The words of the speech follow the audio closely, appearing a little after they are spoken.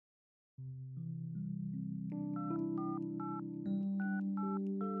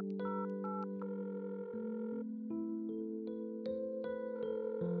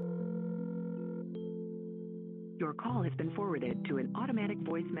Your call has been forwarded to an automatic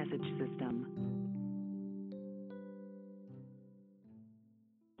voice message system.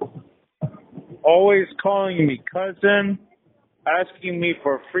 Always calling me cousin, asking me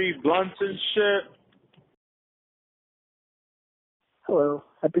for free blunts and shit. Hello.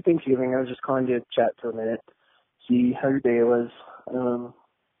 Happy Thanksgiving. I was just calling to chat for a minute. See how your day was.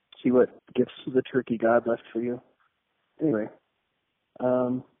 See what gifts the turkey god left for you. Anyway.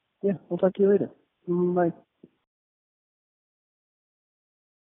 Yeah, we'll talk to you later. Bye.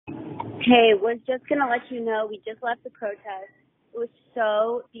 Hey, was just going to let you know we just left the protest. It was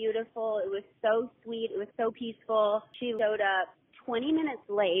so beautiful. It was so sweet. It was so peaceful. She showed up 20 minutes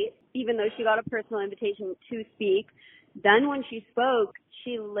late, even though she got a personal invitation to speak. Then when she spoke,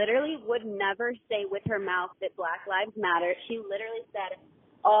 she literally would never say with her mouth that Black Lives Matter. She literally said,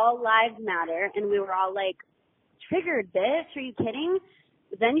 all lives matter. And we were all like, triggered, bitch. Are you kidding?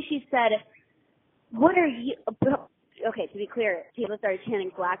 Then she said, what are you... Okay, to be clear, people started chanting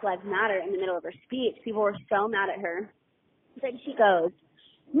Black Lives Matter in the middle of her speech. People were so mad at her. Then she goes,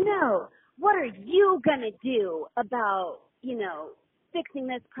 no, what are you going to do about, fixing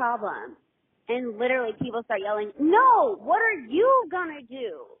this problem? And literally people start yelling, no, what are you going to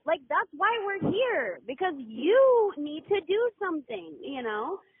do? Like, that's why we're here, because you need to do something,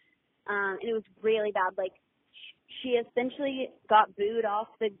 And it was really bad. Like, she essentially got booed off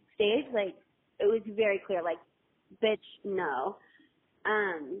the stage. Like, it was very clear, like, bitch, no.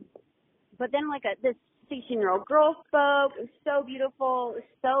 But then, like, this 16-year-old girl spoke. It was so beautiful. It was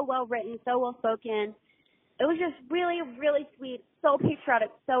so well written, so well spoken. It was just really, really sweet, so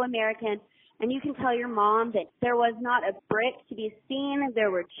patriotic, so American. And you can tell your mom that there was not a brick to be seen. There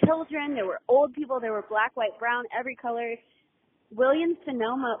were children, there were old people, there were black, white, brown, every color.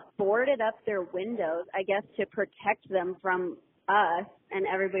 Williams-Sonoma boarded up their windows, I guess, to protect them from us. And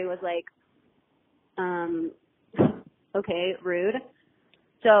everybody was like, okay, rude.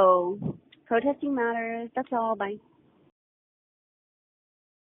 So protesting matters. That's all. Bye.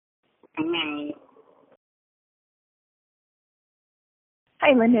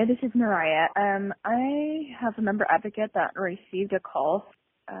 Hi, Linda. This is Mariah. I have a member advocate that received a call.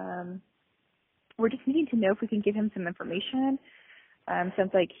 We're just needing to know if we can give him some information.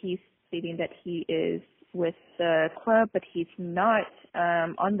 Sounds like he's stating that he is with the club, but he's not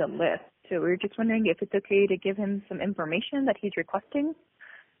on the list. So we're just wondering if it's okay to give him some information that he's requesting.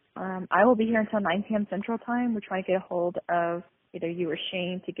 I will be here until 9 p.m. Central Time. We're trying to get a hold of either you or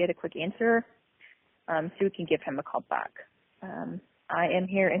Shane to get a quick answer so we can give him a call back. I am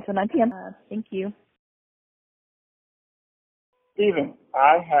here until 9 p.m. Thank you. Steven,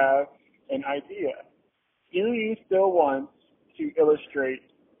 I have an idea. Huey still wants to illustrate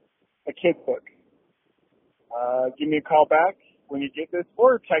a kid book. Give me a call back when you get this,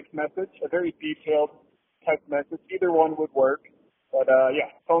 or a text message, a very detailed text message. Either one would work. But,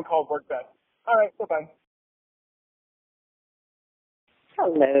 phone calls work best. All right, bye-bye.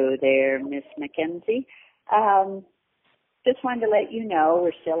 Hello there, Miss Mackenzie. Just wanted to let you know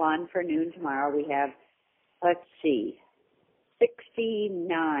we're still on for noon tomorrow. We have,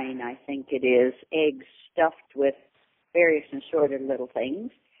 69, I think it is, eggs stuffed with various assorted little things.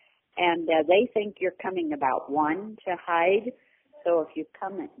 And they think you're coming about 1 to hide. So if you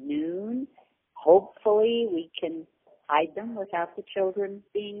come at noon, hopefully we can hide them without the children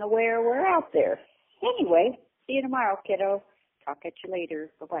being aware we're out there. Anyway, see you tomorrow, kiddo. Talk at you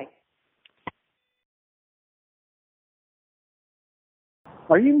later. Bye-bye.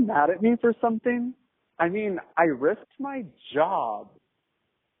 Are you mad at me for something? I mean, I risked my job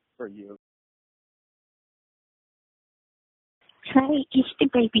for you. Hi, it's the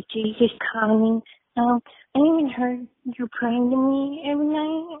baby Jesus calling. I even heard you praying to me every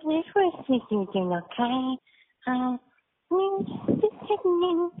night. I just want to see if you're doing okay. Just checking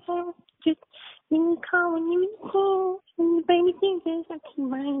in. Just give me a call when you need to. And the baby Jesus, I keep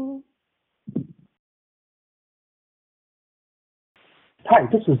mine. Hi,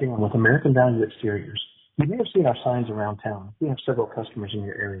 this is Dan with American Value Exteriors. You may have seen our signs around town. We have several customers in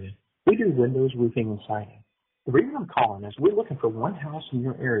your area. We do windows, roofing, and siding. The reason I'm calling is we're looking for one house in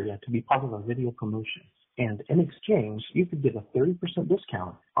your area to be part of a video promotion. And in exchange, you could get a 30%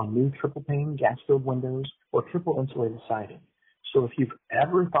 discount on new triple pane gas-filled windows or triple insulated siding. So if you've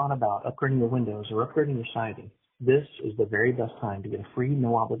ever thought about upgrading your windows or upgrading your siding, this is the very best time to get a free,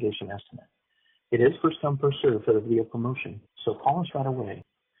 no obligation estimate. It is first come, first served for the video promotion, so call us right away.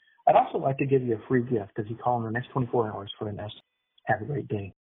 I'd also like to give you a free gift if you call in the next 24 hours for an estimate. Have a great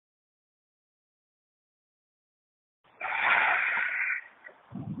day.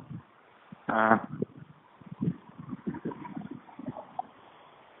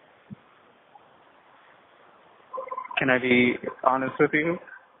 Can I be honest with you?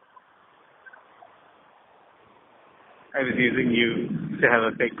 I was using you to have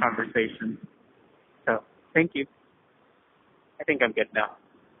a fake conversation. So, thank you. I think I'm good now.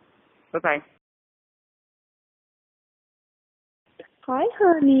 Bye-bye. Hi,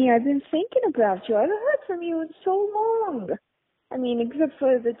 honey. I've been thinking about you. I haven't heard from you in so long. I mean, except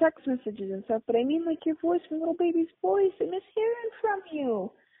for the text messages and stuff, but I mean like your voice, my little baby's voice. I miss hearing from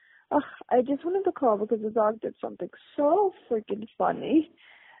you. Ugh, I just wanted to call because the dog did something so freaking funny.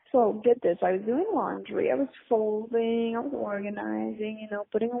 So get this, I was doing laundry, I was folding, I was organizing, you know,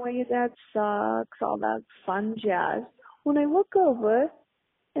 putting away your dad's socks, all that fun jazz. When I look over,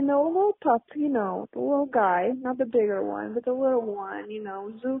 and the little pup, you know, the little guy, not the bigger one, but the little one, you know,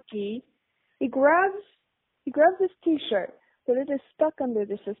 Zuki, he grabs his t-shirt, but it is stuck under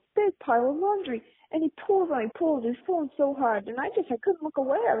this big pile of laundry, and he pulls, he's pulling so hard, and I couldn't look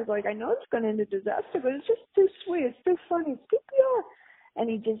away. I was like, I know it's going to end in disaster, but it's just too sweet, it's too funny, it's too pure. And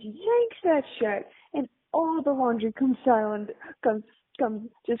he just yanks that shirt, and all the laundry comes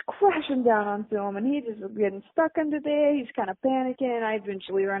just crashing down onto him, and he just was getting stuck under there. He's kind of panicking. I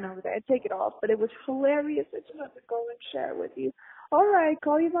eventually run over there. I take it off, but it was hilarious. I just wanted to go and share it with you. All right,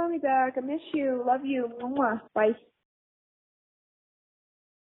 call your mommy back. I miss you. Love you. Mwah. Bye.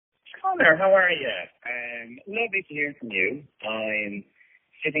 Connor, how are you? Lovely to hear from you. I'm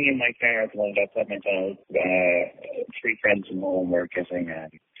sitting in my car at the moment outside McDonald's. 3 friends from home were getting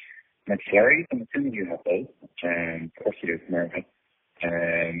McFlurries. I'm assuming you have those. Of course you do, America.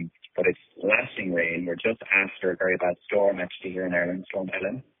 But it's lashing rain. We're just after a very bad storm actually here in Ireland, Storm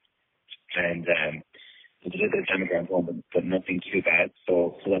Ellen. And there's a little bit of damage around home, but nothing too bad.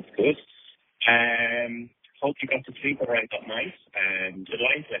 So that's good. Hope you got to sleep all right that night.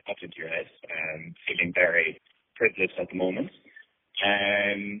 Delighted that popped into your head. Feeling very privileged at the moment.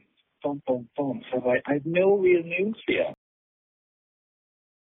 So I have no real news for you.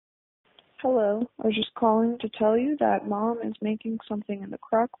 Hello. I was just calling to tell you that Mom is making something in the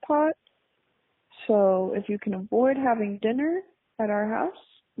crock pot. So if you can avoid having dinner at our house,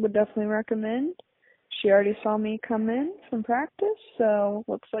 would definitely recommend. She already saw me come in from practice, so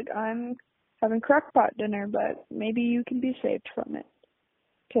looks like I'm having crock pot dinner, but maybe you can be saved from it.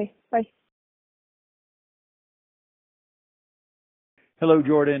 Okay, bye. Hello,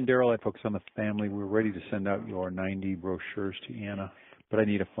 Jordan. Daryl at Focus on the Family. We're ready to send out your 90 brochures to Anna, but I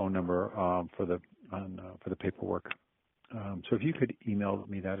need a phone number for the paperwork. So if you could email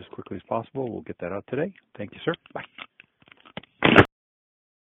me that as quickly as possible, we'll get that out today. Thank you, sir. Bye.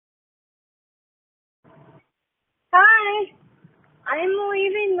 Hi. I'm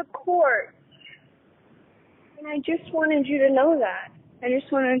leaving the court. And I just wanted you to know that. I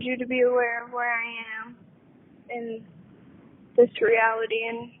just wanted you to be aware of where I am in this reality.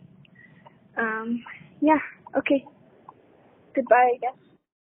 And, yeah, okay. Goodbye, I guess.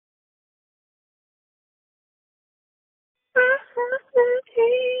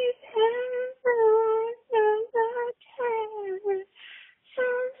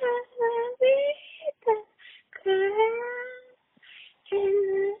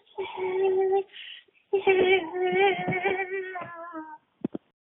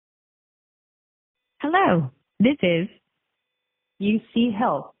 Hello, this is UC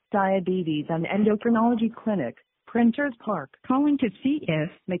Health Diabetes and Endocrinology Clinic, Printers Park, calling to see if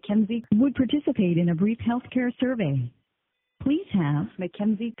Mackenzie would participate in a brief healthcare survey. Please have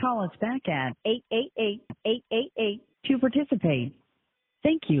Mackenzie call us back at 888-888 to participate.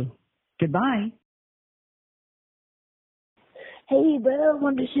 Thank you. Goodbye. Hey, Bill,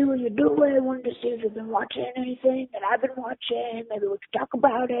 wanted to see what you're doing. Wanted to see if you've been watching anything that I've been watching. Maybe we can talk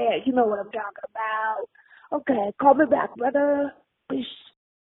about it. You know what I'm talking about. Okay, call me back, brother. Peace.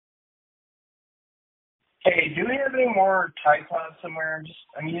 Hey, do we have any more Tide Pods somewhere?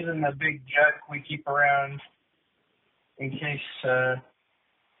 I'm using the big jug we keep around in case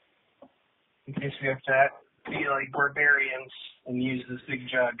we have to be like barbarians and use this big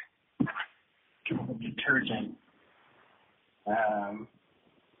jug of detergent.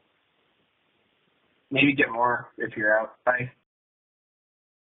 Maybe get more if you're out. Bye.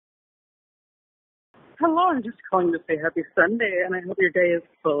 Hello, I'm just calling to say happy Sunday, and I hope your day is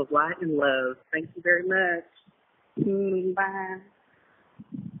full of light and love. Thank you very much. Bye.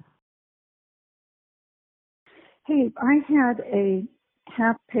 Hey, I had a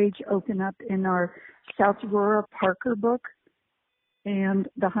half page open up in our South Aurora Parker book and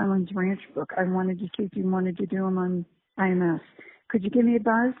the Highlands Ranch book. I wanted to see if you wanted to do them on IMS. Could you give me a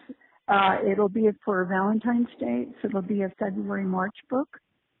buzz? It'll be for Valentine's Day, so it'll be a February-March book.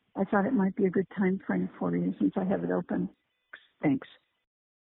 I thought it might be a good time frame for you since I have it open. Thanks.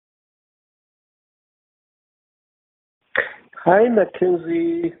 Hi,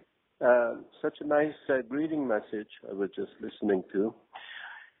 Mackenzie. Such a nice greeting message I was just listening to.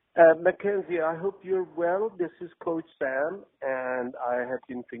 Mackenzie, I hope you're well. This is Coach Sam, and I have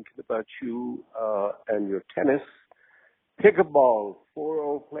been thinking about you and your tennis. Pickleball,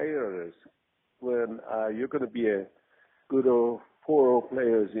 4-0 players, when you're going to be a good old 4-0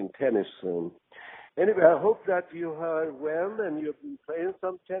 players in tennis soon. Anyway, I hope that you are well and you've been playing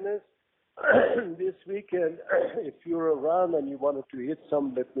some tennis this weekend. If you're around and you wanted to hit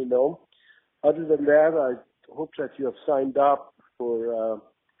some, let me know. Other than that, I hope that you have signed up for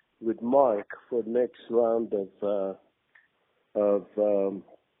with Mark for the next round of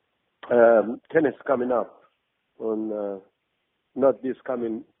tennis coming up on not this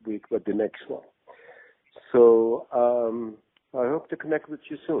coming week, but the next one. So I hope to connect with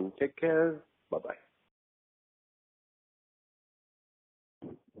you soon. Take care. Bye-bye.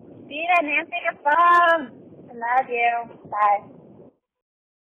 Dina, Nancy, your phone. I love you. Bye.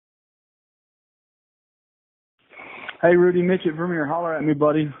 Hey, Rudy Mitch at Vermeer. Holler at me,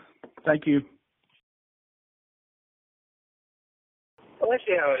 buddy. Thank you. Well, I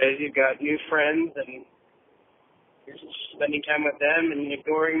see how it is. You've got new friends and you're spending time with them and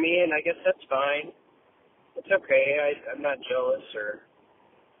ignoring me, and I guess that's fine. It's okay. I'm not jealous or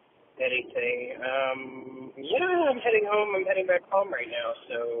anything. Yeah, I'm heading home. I'm heading back home right now,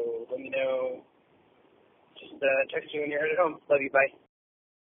 so let me know. Just text you when you're headed home. Love you. Bye.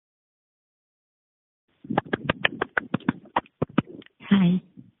 Hi.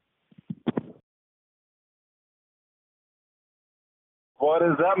 What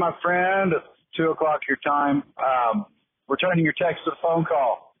is up, my friend? It's 2 o'clock your time. Returning your text to the phone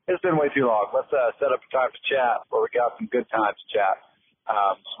call. It's been way too long. Let's set up a time to chat where we got some good time to chat.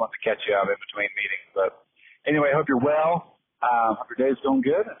 Just want to catch you out in between meetings. But anyway, I hope you're well. Hope your day's going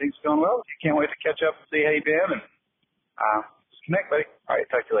good. I think it's going well. You can't wait to catch up and see how you've been. And just connect, buddy. All right,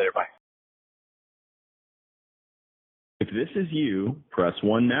 talk to you later. Bye. If this is you, press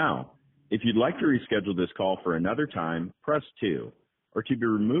 1 now. If you'd like to reschedule this call for another time, press 2. Or to be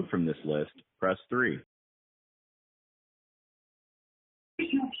removed from this list, press 3.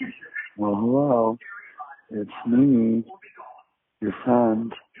 Well, hello. It's me, your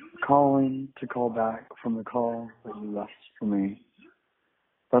friend, calling to call back from the call that you left for me.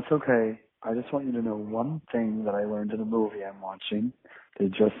 That's okay. I just want you to know one thing that I learned in a movie I'm watching. They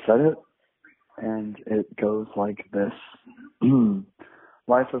just said it, and it goes like this.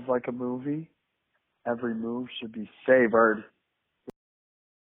 Life is like a movie. Every move should be savored.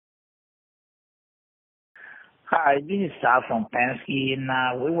 Hi, this is Sal from Penske, and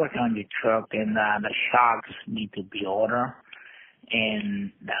we're working on your truck, and the shocks need to be ordered.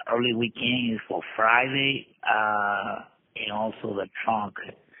 And the early weekend is for Friday, and also the trunk.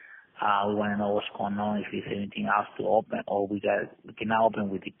 We want to know what's going on, if there's anything else to open, or we cannot open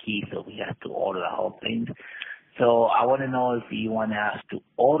with the key, so we have to order the whole thing. So I want to know if you want us to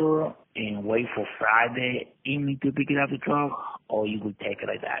order and wait for Friday evening to pick it up the truck, or you will take it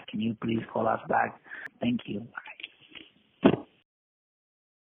like that. Can you please call us back? Thank you.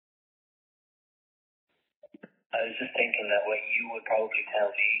 I was just thinking that what you would probably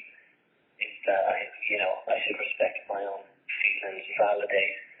tell me is that I should respect my own feelings,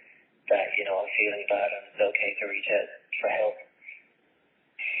 validate that, I'm feeling bad and it's okay to reach out for help.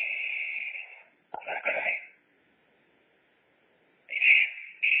 I'm gonna cry.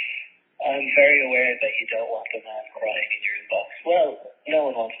 I'm very aware that you don't want the man crying in your inbox. Well, no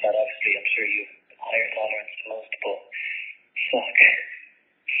one wants that, obviously. I'm sure you have higher tolerance to most, but fuck.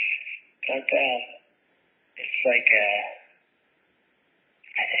 God damn. It's like,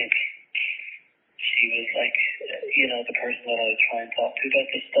 I think she was like, the person that I would try and talk to about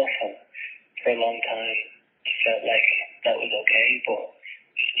this stuff, and for a long time I felt like that was okay, but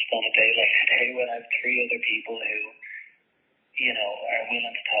just on a day like today when I have 3 other people who, are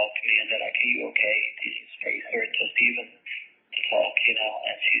willing to talk to me and they're like, are you okay? Decent space, or just even to talk,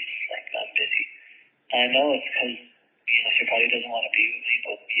 and she's just like, I'm busy. And I know it's because, she probably doesn't want to be with me,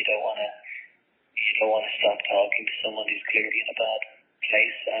 but you don't want to stop talking to someone who's clearly in a bad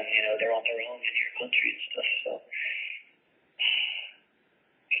place, and they're on their own in your country and stuff. So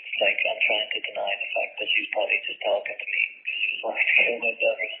it's like I'm trying to deny the fact that she's probably just talking to me because she just wants to kill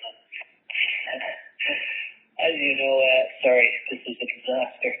myself or something. As you know, sorry, this is a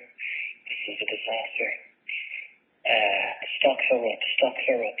disaster. Stocks are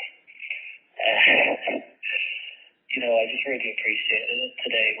up. I just really appreciated it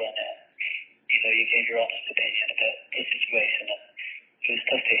today when you gave your honest opinion about the situation, and it was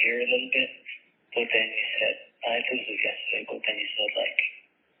tough to hear a little bit, but then you said, this was yesterday, but then you said, like,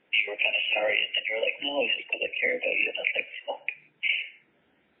 you were kind of sorry, and then you were like, no, it's just because I care about you, and I was like, fuck.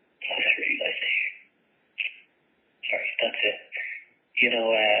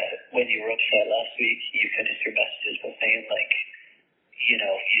 when you were upset last week, you finished your messages by saying, like, you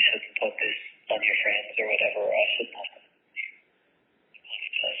shouldn't put this on your friends or whatever, or I shouldn't have to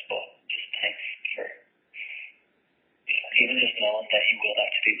apologize, but just thanks for, even just knowing that you will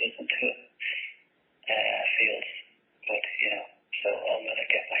actually listen to it, feels good, so I'm going to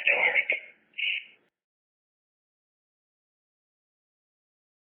get back to work.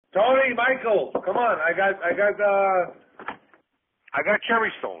 Tony, Michael, come on, I got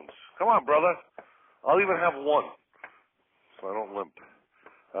cherry stones. Come on, brother. I'll even have one, so I don't limp.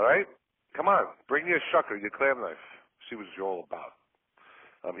 All right? Come on. Bring your shucker, your clam knife. See what you're all about.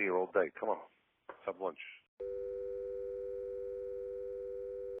 I'm here all day. Come on. Let's have lunch.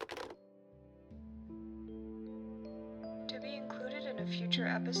 To be included in a future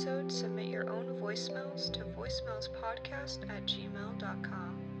episode, submit your own voicemails to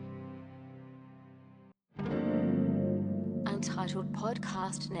voicemailspodcast@gmail.com. Untitled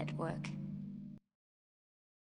Podcast Network.